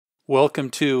Welcome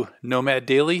to Nomad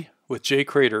Daily with Jay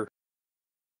Crater.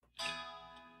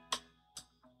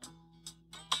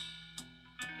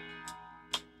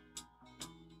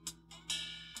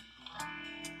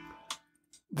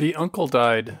 The uncle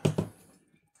died.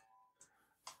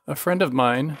 A friend of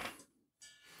mine,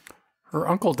 her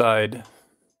uncle died.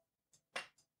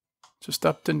 Just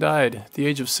up and died at the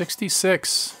age of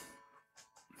 66.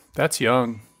 That's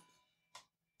young.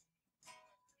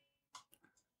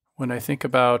 When I think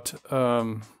about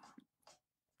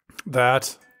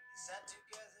that,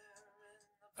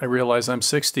 I realize I'm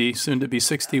 60, soon to be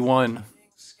 61.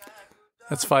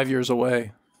 That's 5 years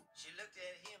away.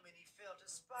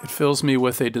 It fills me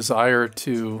with a desire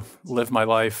to live my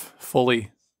life fully,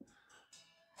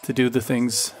 to do the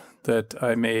things that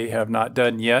I may have not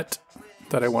done yet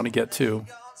that I want to get to.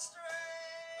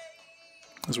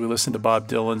 As we listen to Bob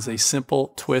Dylan's A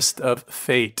Simple Twist of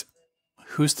Fate.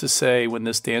 Who's to say when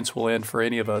this dance will end for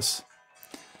any of us?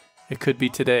 It could be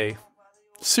today.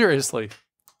 Seriously,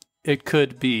 it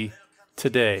could be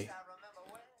today.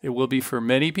 It will be for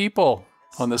many people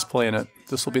on this planet.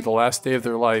 This will be the last day of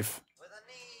their life.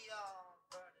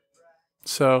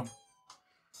 So,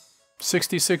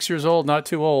 66 years old, not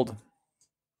too old.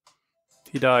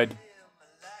 He died.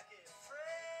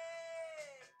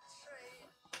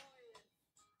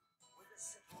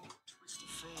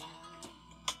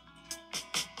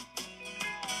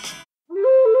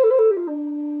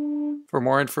 For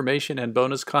more information and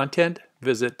bonus content,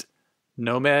 visit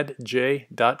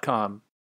nomadj.com.